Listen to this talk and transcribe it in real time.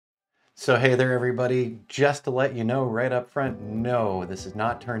So hey there everybody, just to let you know right up front, no, this is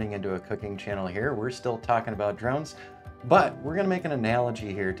not turning into a cooking channel here. We're still talking about drones, but we're gonna make an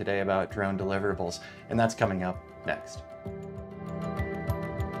analogy here today about drone deliverables, and that's coming up next.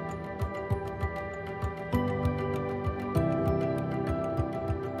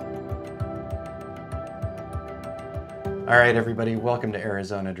 All right, everybody, welcome to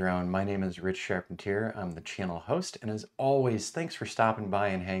Arizona Drone. My name is Rich Charpentier. I'm the channel host, and as always, thanks for stopping by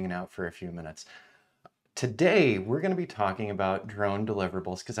and hanging out for a few minutes. Today, we're going to be talking about drone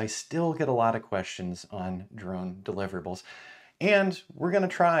deliverables because I still get a lot of questions on drone deliverables. And we're going to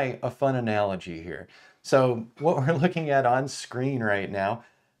try a fun analogy here. So what we're looking at on screen right now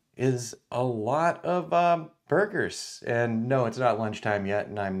is a lot of burgers. And no, it's not lunchtime yet,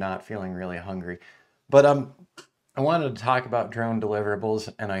 and I'm not feeling really hungry. But I wanted to talk about drone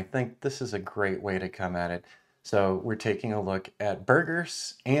deliverables, and I think this is a great way to come at it. So we're taking a look at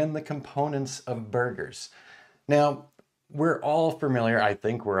burgers and the components of burgers. Now, we're all familiar, I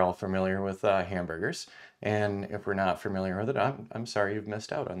think we're all familiar with hamburgers. And if we're not familiar with it, I'm sorry you've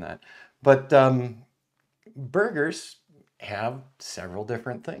missed out on that. But burgers have several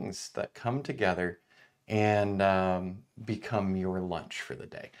different things that come together and become your lunch for the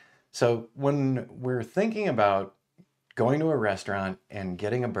day. So when we're thinking about going to a restaurant and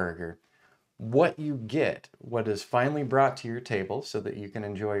getting a burger, what you get, what is finally brought to your table so that you can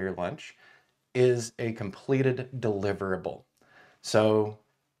enjoy your lunch, is a completed deliverable. So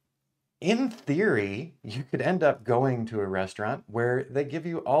in theory, you could end up going to a restaurant where they give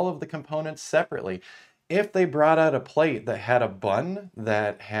you all of the components separately. If they brought out a plate that had a bun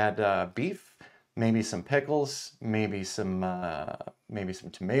that had beef, maybe some pickles, maybe some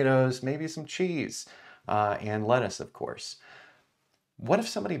tomatoes, maybe some cheese, and lettuce, of course. What if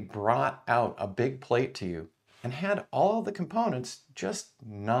somebody brought out a big plate to you and had all of the components just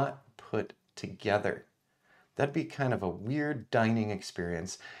not put together? That'd be kind of a weird dining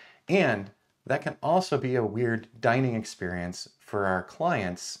experience. And that can also be a weird dining experience for our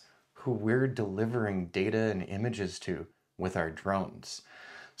clients who we're delivering data and images to with our drones.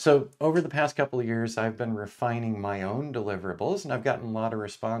 So over the past couple of years, I've been refining my own deliverables, and I've gotten a lot of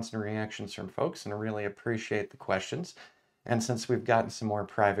response and reactions from folks, and I really appreciate the questions. And since we've gotten some more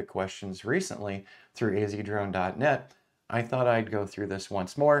private questions recently through azdrone.net, I thought I'd go through this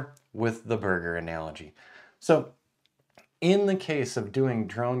once more with the burger analogy. So in the case of doing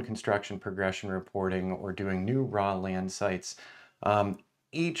drone construction progression reporting or doing new raw land sites,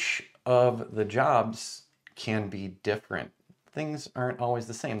 each of the jobs can be different. Things aren't always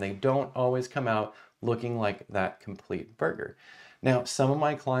the same. They don't always come out looking like that complete burger. Now, some of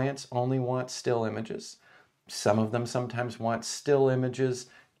my clients only want still images. Some of them sometimes want still images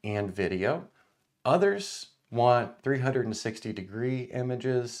and video. Others want 360-degree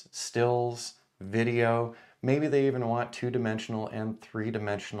images, stills, video. Maybe they even want two-dimensional and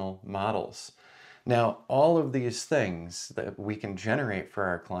three-dimensional models. Now, all of these things that we can generate for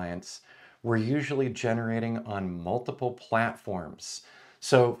our clients, we're usually generating on multiple platforms.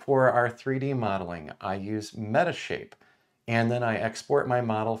 So for our 3D modeling, I use Metashape, and then I export my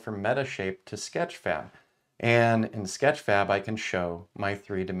model from Metashape to Sketchfab. And in Sketchfab, I can show my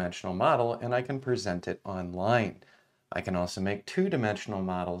three-dimensional model and I can present it online. I can also make two-dimensional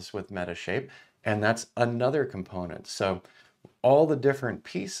models with Metashape, and that's another component. So all the different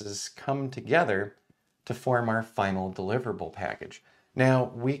pieces come together to form our final deliverable package.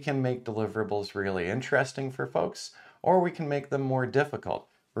 Now, we can make deliverables really interesting for folks, or we can make them more difficult.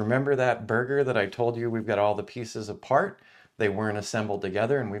 Remember that burger that I told you we've got all the pieces apart? They weren't assembled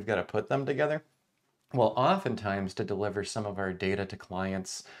together and we've got to put them together? Well, oftentimes to deliver some of our data to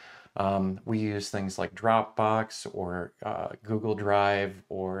clients, we use things like Dropbox or Google Drive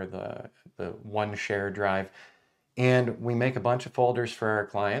or the OneShare Drive. And we make a bunch of folders for our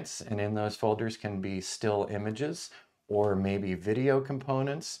clients, and in those folders can be still images, or maybe video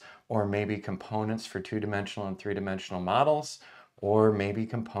components, or maybe components for two-dimensional and three-dimensional models, or maybe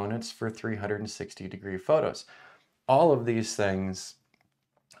components for 360-degree photos. All of these things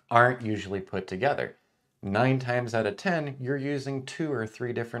aren't usually put together. 9 times out of 10, you're using 2 or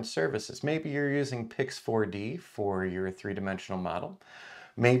 3 different services. Maybe you're using Pix4D for your three-dimensional model.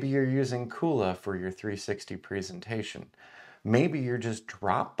 Maybe you're using Kula for your 360 presentation. Maybe you're just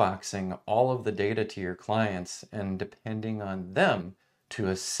Dropboxing all of the data to your clients and depending on them to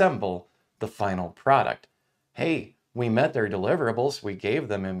assemble the final product. Hey, we met their deliverables, we gave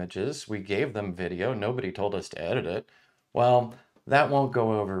them images, we gave them video, nobody told us to edit it. Well, that won't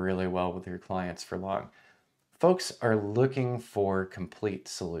go over really well with your clients for long. Folks are looking for complete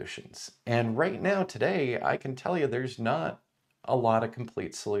solutions. And right now, today, I can tell you there's not a lot of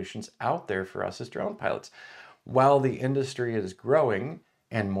complete solutions out there for us as drone pilots. While the industry is growing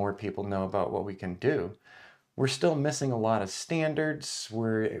and more people know about what we can do, we're still missing a lot of standards.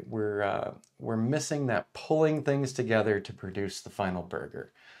 We're missing that pulling things together to produce the final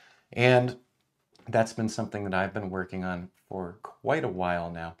burger. And that's been something that I've been working on for quite a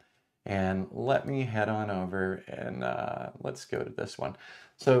while now. And let me head on over and let's go to this one.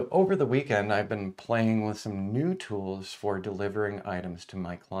 So over the weekend, I've been playing with some new tools for delivering items to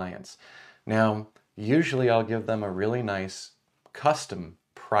my clients. Now, usually I'll give them a really nice custom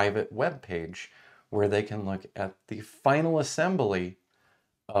private web page where they can look at the final assembly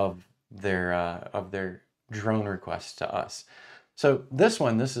of their drone request to us. So this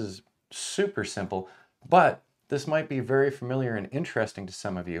is super simple, but this might be very familiar and interesting to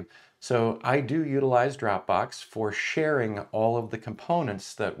some of you. So I do utilize Dropbox for sharing all of the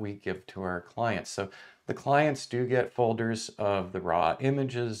components that we give to our clients. So the clients do get folders of the raw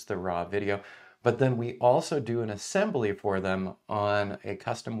images, the raw video, but then we also do an assembly for them on a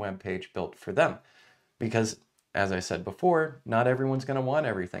custom web page built for them. Because as I said before, not everyone's going to want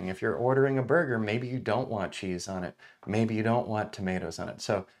everything. If you're ordering a burger, maybe you don't want cheese on it. Maybe you don't want tomatoes on it.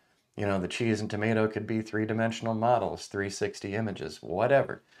 So, you know, the cheese and tomato could be three-dimensional models, 360 images,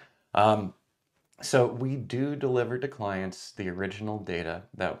 whatever. So we do deliver to clients the original data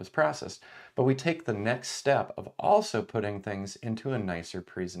that was processed, but we take the next step of also putting things into a nicer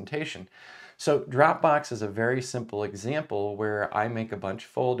presentation. So Dropbox is a very simple example where I make a bunch of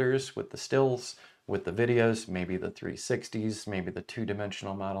folders with the stills, with the videos, maybe the 360s, maybe the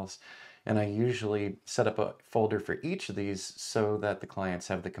two-dimensional models, and I usually set up a folder for each of these so that the clients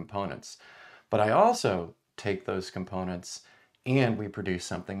have the components. But I also take those components and we produce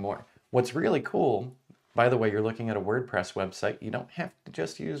something more. What's really cool, by the way, you're looking at a WordPress website, you don't have to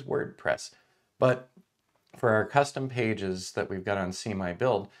just use WordPress, but for our custom pages that we've got on See My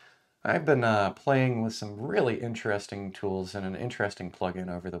Build, I've been playing with some really interesting tools and an interesting plugin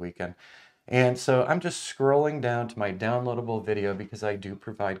over the weekend. And so I'm just scrolling down to my downloadable video because I do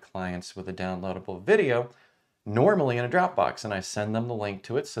provide clients with a downloadable video, normally in a Dropbox, and I send them the link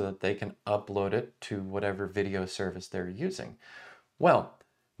to it so that they can upload it to whatever video service they're using. Well,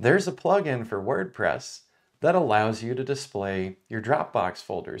 there's a plugin for WordPress that allows you to display your Dropbox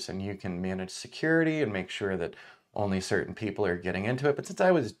folders, and you can manage security and make sure that only certain people are getting into it. But since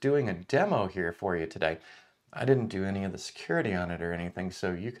I was doing a demo here for you today, I didn't do any of the security on it or anything,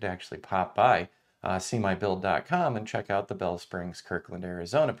 so you could actually pop by seemybuild.com and check out the Bell Springs, Kirkland,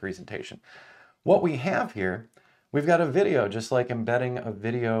 Arizona presentation. What we have here, we've got a video, just like embedding a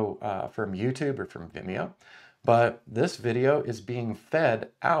video from YouTube or from Vimeo, but this video is being fed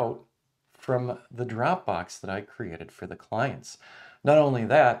out from the Dropbox that I created for the clients. Not only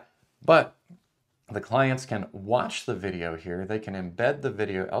that, but the clients can watch the video here, they can embed the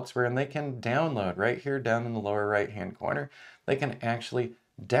video elsewhere, and they can download right here down in the lower right-hand corner. They can actually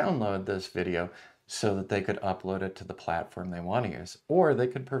download this video so that they could upload it to the platform they want to use. Or they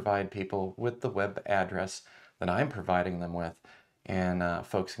could provide people with the web address that I'm providing them with, and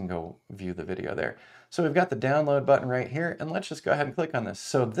folks can go view the video there. So we've got the download button right here, and let's just go ahead and click on this.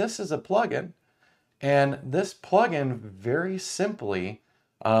 So this is a plugin, and this plugin very simply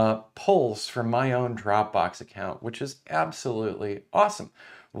pulls from my own Dropbox account, which is absolutely awesome.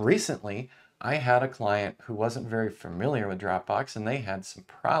 Recently, I had a client who wasn't very familiar with Dropbox, and they had some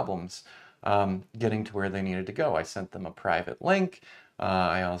problems getting to where they needed to go. I sent them a private link.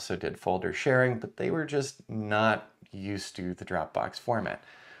 I also did folder sharing, but they were just not used to the Dropbox format.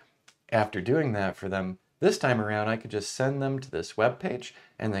 After doing that for them, this time around, I could just send them to this web page,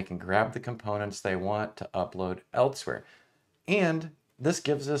 and they can grab the components they want to upload elsewhere. And this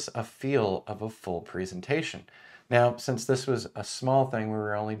gives us a feel of a full presentation. Now, since this was a small thing, we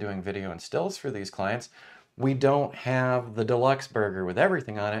were only doing video and stills for these clients, we don't have the deluxe burger with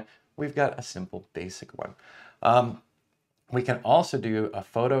everything on it. We've got a simple basic one. We can also do a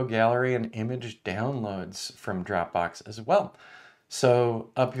photo gallery and image downloads from Dropbox as well.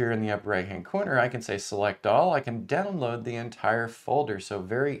 So up here in the upper right-hand corner, I can say select all. I can download the entire folder. So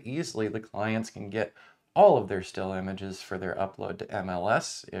very easily the clients can get all of their still images for their upload to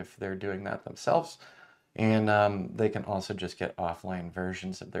MLS if they're doing that themselves. And they can also just get offline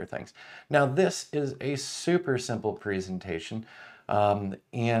versions of their things. Now this is a super simple presentation,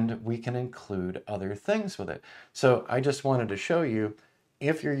 and we can include other things with it. So I just wanted to show you,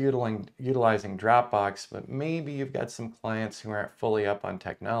 if you're utilizing Dropbox, but maybe you've got some clients who aren't fully up on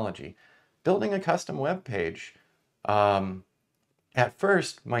technology, building a custom web page at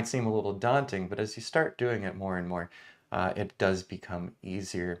first might seem a little daunting, but as you start doing it more and more, it does become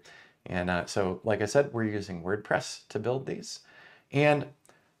easier. And so, like I said, we're using WordPress to build these. And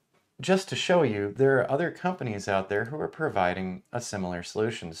just to show you, there are other companies out there who are providing a similar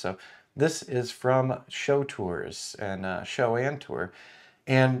solution. So this is from Show Tours and Show and Tour.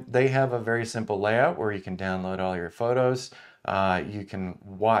 And they have a very simple layout where you can download all your photos. You can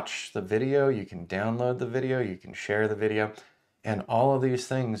watch the video, you can download the video, you can share the video. And all of these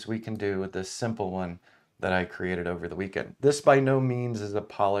things we can do with this simple one that I created over the weekend. This by no means is a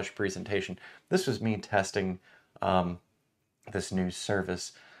polished presentation. This was me testing this new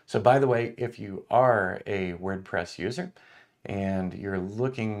service. So by the way, if you are a WordPress user and you're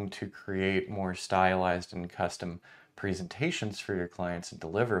looking to create more stylized and custom presentations for your clients and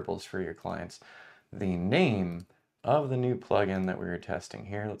deliverables for your clients, the name of the new plugin that we were testing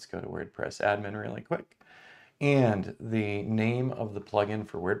here, let's go to WordPress admin really quick. And the name of the plugin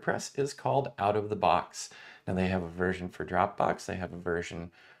for WordPress is called Out of the Box. Now they have a version for Dropbox, they have a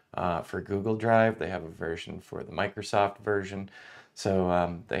version for Google Drive, they have a version for the Microsoft version.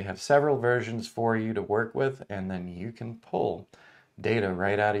 So they have several versions for you to work with, and then you can pull data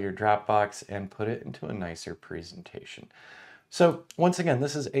right out of your Dropbox and put it into a nicer presentation. So once again,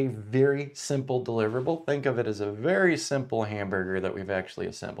 this is a very simple deliverable. Think of it as a very simple hamburger that we've actually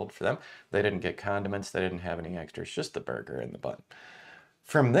assembled for them. They didn't get condiments, they didn't have any extras, just the burger and the bun.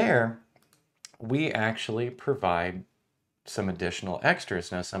 From there, we actually provide some additional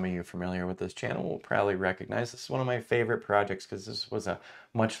extras. Now, some of you familiar with this channel will probably recognize this is one of my favorite projects because this was a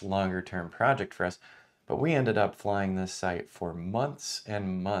much longer term project for us. But we ended up flying this site for months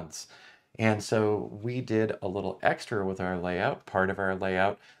and months. And so we did a little extra with our layout. Part of our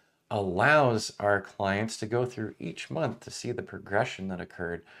layout allows our clients to go through each month to see the progression that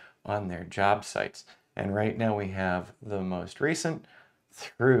occurred on their job sites. And right now we have the most recent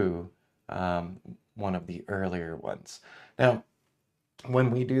through one of the earlier ones. Now,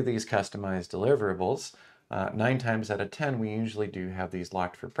 when we do these customized deliverables, 9 times out of 10, we usually do have these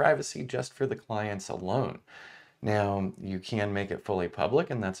locked for privacy just for the clients alone. Now, you can make it fully public,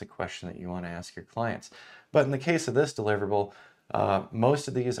 and that's a question that you want to ask your clients. But in the case of this deliverable, most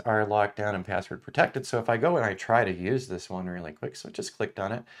of these are locked down and password protected. So if I go and I try to use this one really quick, so I just clicked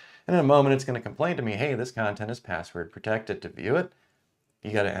on it, and in a moment it's going to complain to me, hey, this content is password protected. To view it,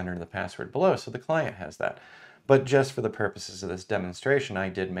 you got to enter the password below. So the client has that. But just for the purposes of this demonstration, I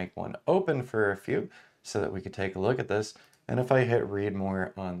did make one open for a few so that we could take a look at this. And if I hit read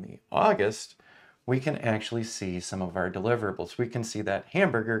more on the August, we can actually see some of our deliverables. We can see that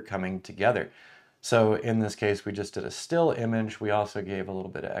hamburger coming together. So in this case, we just did a still image. We also gave a little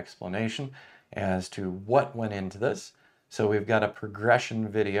bit of explanation as to what went into this. So we've got a progression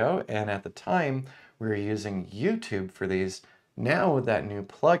video, and at the time we were using YouTube for these. Now with that new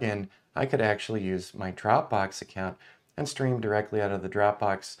plugin, I could actually use my Dropbox account and stream directly out of the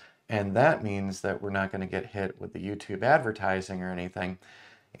Dropbox. And that means that we're not going to get hit with the YouTube advertising or anything.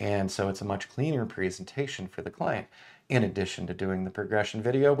 And so it's a much cleaner presentation for the client. In addition to doing the progression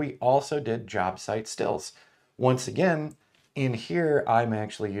video, we also did job site stills. Once again, in here, I'm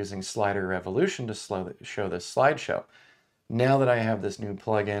actually using Slider Revolution to show this slideshow. Now that I have this new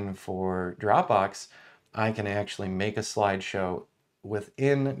plugin for Dropbox, I can actually make a slideshow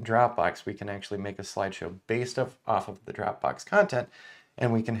within Dropbox. We can actually make a slideshow based off of the Dropbox content,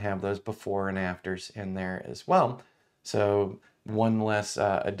 and we can have those before and afters in there as well. So one less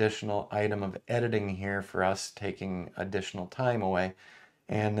additional item of editing here for us, taking additional time away.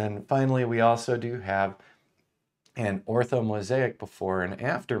 And then finally, we also do have an orthomosaic before and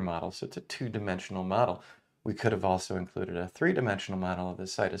after model. So it's a 2-dimensional model. We could have also included a 3-dimensional model of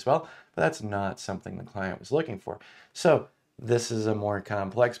this site as well, but that's not something the client was looking for. So this is a more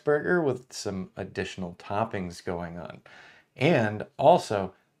complex burger with some additional toppings going on. And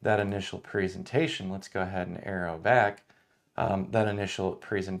also that initial presentation, let's go ahead and arrow back. That initial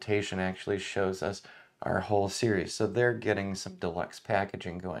presentation actually shows us our whole series. So they're getting some deluxe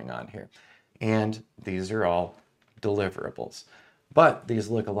packaging going on here. And these are all deliverables. But these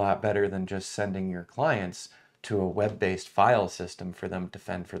look a lot better than just sending your clients to a web-based file system for them to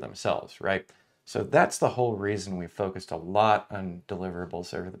fend for themselves, right? So that's the whole reason we focused a lot on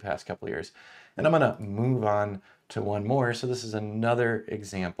deliverables over the past couple of years. And I'm going to move on to one more. So this is another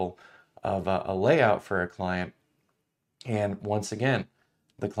example of a layout for a client. And once again,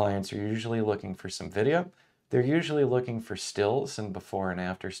 the clients are usually looking for some video. They're usually looking for stills and before and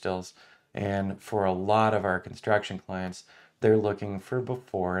after stills. And for a lot of our construction clients, they're looking for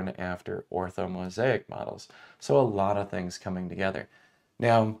before and after orthomosaic models. So a lot of things coming together.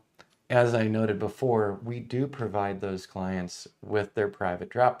 Now, as I noted before, we do provide those clients with their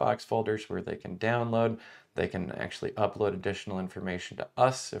private Dropbox folders where they can download. They can actually upload additional information to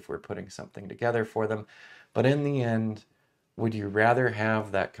us if we're putting something together for them. But in the end, Would you rather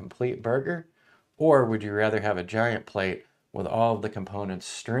have that complete burger, or would you rather have a giant plate with all of the components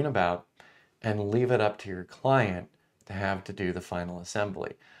strewn about and leave it up to your client to have to do the final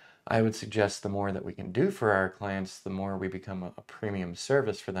assembly? I would suggest the more that we can do for our clients, the more we become a premium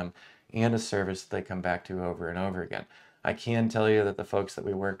service for them and a service that they come back to over and over again. I can tell you that the folks that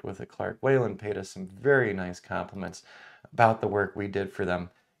we worked with at Clark Wayland paid us some very nice compliments about the work we did for them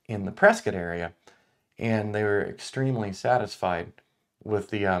in the Prescott area, and they were extremely satisfied with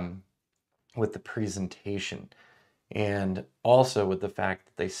the presentation, and also with the fact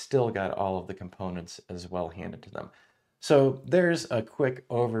that they still got all of the components as well handed to them. So there's a quick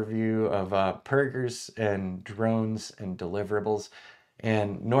overview of burgers and drones and deliverables.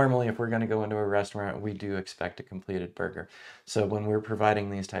 And normally, if we're going to go into a restaurant, we do expect a completed burger. So when we're providing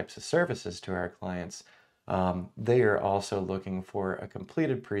these types of services to our clients, they are also looking for a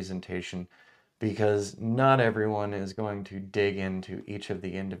completed presentation, because not everyone is going to dig into each of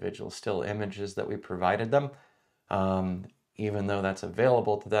the individual still images that we provided them. Even though that's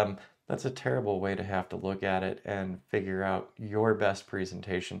available to them, that's a terrible way to have to look at it and figure out your best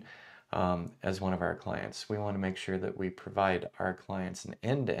presentation as one of our clients. We want to make sure that we provide our clients an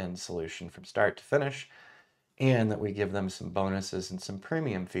end-to-end solution from start to finish, and that we give them some bonuses and some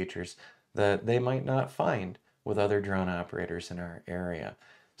premium features that they might not find with other drone operators in our area.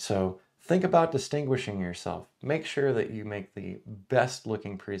 So think about distinguishing yourself. Make sure that you make the best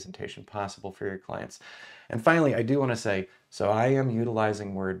looking presentation possible for your clients. And finally, I do want to say, so I am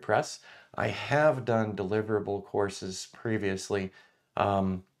utilizing WordPress. I have done deliverable courses previously,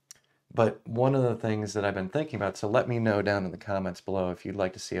 but one of the things that I've been thinking about, so let me know down in the comments below if you'd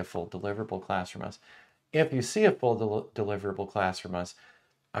like to see a full deliverable class from us. If you see a full deliverable class from us,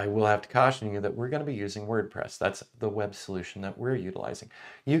 I will have to caution you that we're going to be using WordPress. That's the web solution that we're utilizing.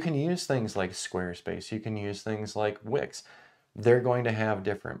 You can use things like Squarespace. You can use things like Wix. They're going to have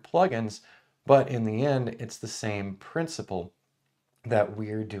different plugins, but in the end, it's the same principle that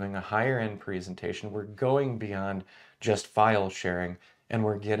we're doing a higher end presentation. We're going beyond just file sharing, and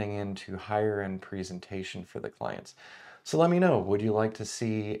we're getting into higher end presentation for the clients. So let me know, would you like to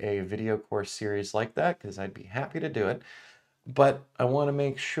see a video course series like that? Because I'd be happy to do it. But I want to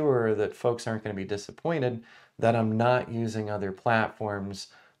make sure that folks aren't going to be disappointed that I'm not using other platforms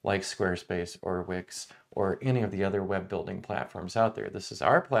like Squarespace or Wix or any of the other web building platforms out there. This is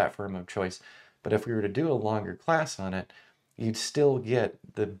our platform of choice, but if we were to do a longer class on it, you'd still get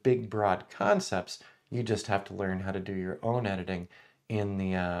the big broad concepts. You just have to learn how to do your own editing in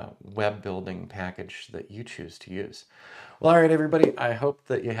the web building package that you choose to use. Well, all right, everybody, I hope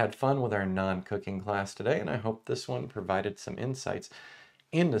that you had fun with our non-cooking class today, and I hope this one provided some insights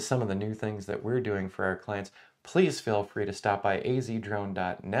into some of the new things that we're doing for our clients. Please feel free to stop by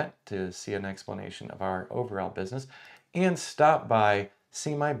azdrone.net to see an explanation of our overall business, and stop by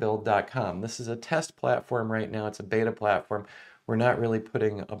seemybuild.com. This is a test platform right now. It's a beta platform. We're not really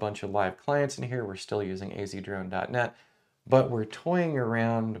putting a bunch of live clients in here. We're still using azdrone.net. But we're toying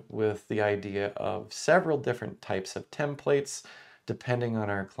around with the idea of several different types of templates depending on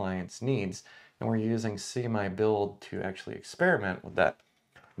our client's needs. And we're using See My Build to actually experiment with that.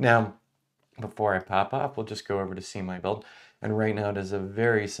 Now, before I pop off, we'll just go over to See My Build. And right now it is a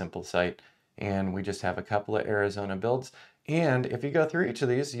very simple site. And we just have a couple of Arizona builds. And if you go through each of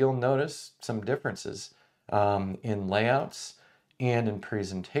these, you'll notice some differences in layouts and in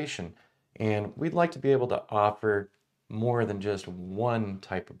presentation. And we'd like to be able to offer more than just one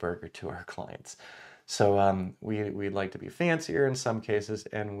type of burger to our clients. So we'd like to be fancier in some cases,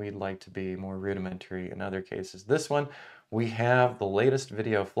 and we'd like to be more rudimentary in other cases. This one, we have the latest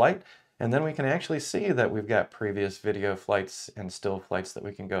video flight, and then we can actually see that we've got previous video flights and still flights that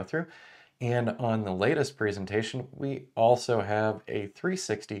we can go through. And on the latest presentation, we also have a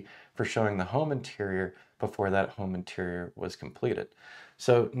 360 for showing the home interior before that home interior was completed.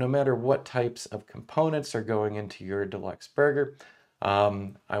 So no matter what types of components are going into your deluxe burger,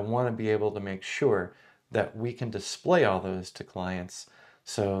 I want to be able to make sure that we can display all those to clients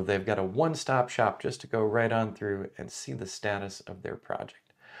so they've got a one-stop shop just to go right on through and see the status of their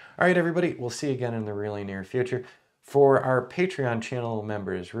project. All right, everybody, we'll see you again in the really near future. For our Patreon channel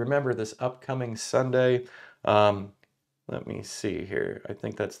members, remember this upcoming Sunday, let me see here, I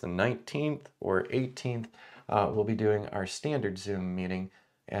think that's the 19th or 18th, we'll be doing our standard Zoom meeting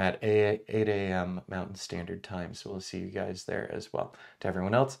at 8 a.m. Mountain Standard Time. So we'll see you guys there as well. To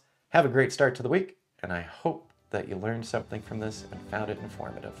everyone else, have a great start to the week, and I hope that you learned something from this and found it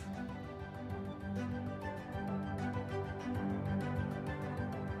informative.